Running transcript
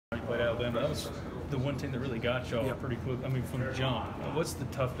You played Alabama. That was the one team that really got y'all pretty quick. I mean, from the jump. What's the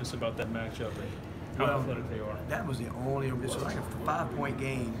toughness about that matchup and how athletic they are? That was the only. It's like a 5-point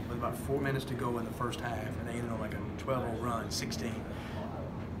game with about 4 minutes to go in the first half, and they ended on like a 12-0 run, 16.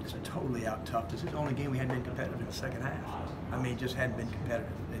 Just totally out-toughed. This is the only game we hadn't been competitive in the second half. I mean, just hadn't been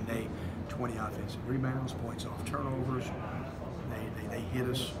competitive. And they 20 offensive rebounds, points off turnovers. They hit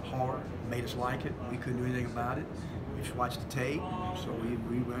us hard, made us like it. We couldn't do anything about it. We just watched the tape, so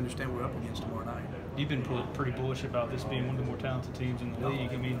we understand what we're up against tomorrow night. You've been pretty bullish about this being one of the more talented teams in the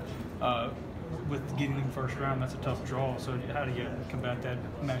league. I mean, with getting in the first round, that's a tough draw. So how do you combat that,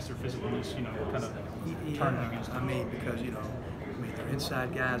 match their physicalness, kind of turning against them? I mean, because, they're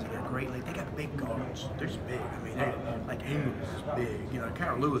inside guys and they're great. Like, they got big guards. They're just big. I mean, like Ingram is big.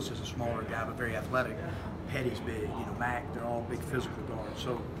 Carol Lewis is a smaller guy, but very athletic. Petty's big. Mac, they're all big physical guards.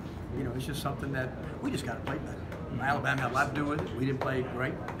 So, it's just something that we just got to play better. Alabama had a lot to do with it. We didn't play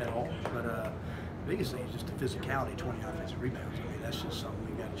great at all. But the biggest thing is just the physicality, 20 offensive rebounds. I mean, that's just something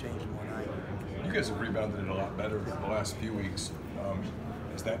we've got to change tomorrow night. You guys have rebounded it a lot better the last few weeks.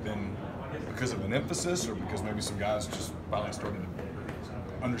 Has that been because of an emphasis, or because maybe some guys just finally started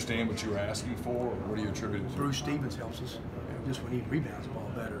to understand what you were asking for, or what do you attribute it to? Bruce Stevens helps us. Just when he rebounds the ball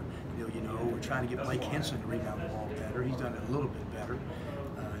better. We're trying to get Blake Henson to rebound the ball better. He's done it a little bit better.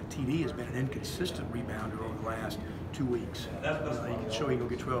 TD has been an inconsistent rebounder over the last 2 weeks. He can show he can go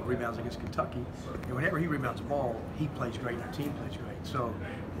get 12 rebounds against Kentucky. And whenever he rebounds the ball, he plays great and our team plays great. So,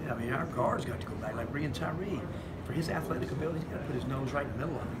 our guards got to go back, like Brian Tyree. For his athletic ability, he's got to put his nose right in the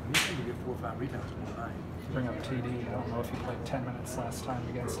middle of him. He's going to get 4 or 5 rebounds tomorrow night. Bring up TD. I don't know if he played 10 minutes last time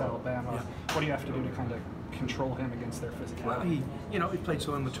against Alabama. Yeah. What do you have to do to kind of control him against their physicality? Well, he played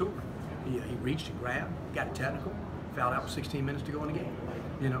so immature. He reached and grabbed, got technical, fouled out with 16 minutes to go in the game.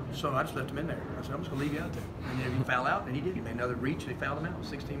 So I just left him in there. I said, I'm just going to leave you out there. And then he fouled out, and he did. He made another reach, and he fouled him out with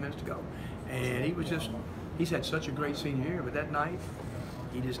 16 minutes to go. And he's had such a great senior year, but that night,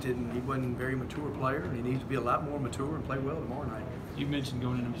 he wasn't a very mature player, and he needs to be a lot more mature and play well tomorrow night. You mentioned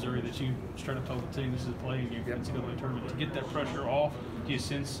going into Missouri that you straight up told the team this is a play in your NCAA tournament. To get that pressure off, do you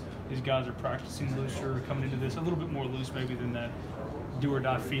sense these guys are practicing looser, coming into this a little bit more loose maybe than that do or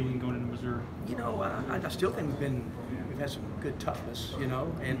die feeling going into Missouri? I still think we've had some good toughness,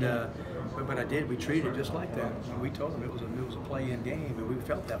 but we treated it just like that. We told them it was a play-in game, and we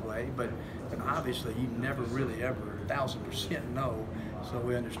felt that way. But obviously, you never really ever 1,000% know. So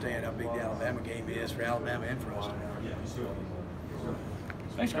we understand how big the Alabama game is for Alabama and for us tomorrow.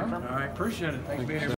 Thanks, Kermit. All right, appreciate it. Thanks for being here.